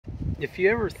if you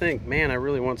ever think, man, I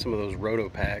really want some of those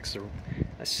Rotopax,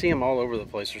 I see them all over the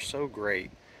place, they're so great.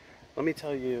 Let me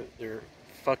tell you, they're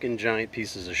fucking giant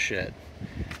pieces of shit.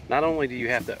 Not only do you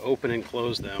have to open and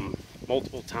close them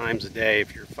multiple times a day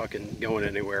if you're fucking going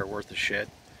anywhere worth of shit,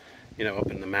 you know,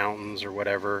 up in the mountains or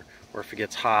whatever, or if it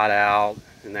gets hot out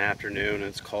in the afternoon and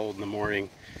it's cold in the morning,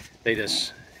 they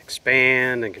just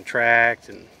expand and contract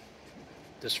and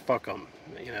just fuck them,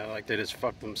 you know, like they just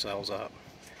fuck themselves up.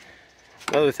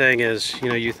 Another thing is, you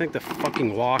know, you think the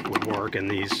fucking lock would work in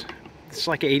these. It's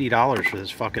like $80 for this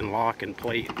fucking lock and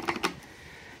plate.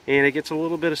 And it gets a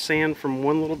little bit of sand from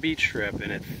one little beach strip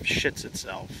and it shits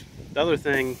itself. The other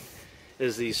thing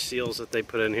is these seals that they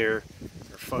put in here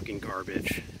are fucking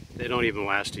garbage. They don't even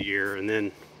last a year. And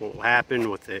then what will happen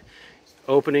with the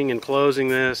opening and closing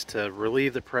this to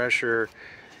relieve the pressure,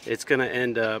 it's gonna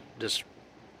end up just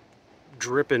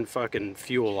dripping fucking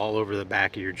fuel all over the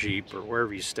back of your Jeep or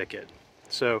wherever you stick it.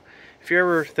 So if you're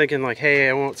ever thinking like, hey,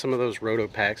 I want some of those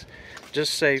Rotopax,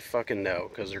 just say fucking no,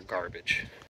 because they're garbage.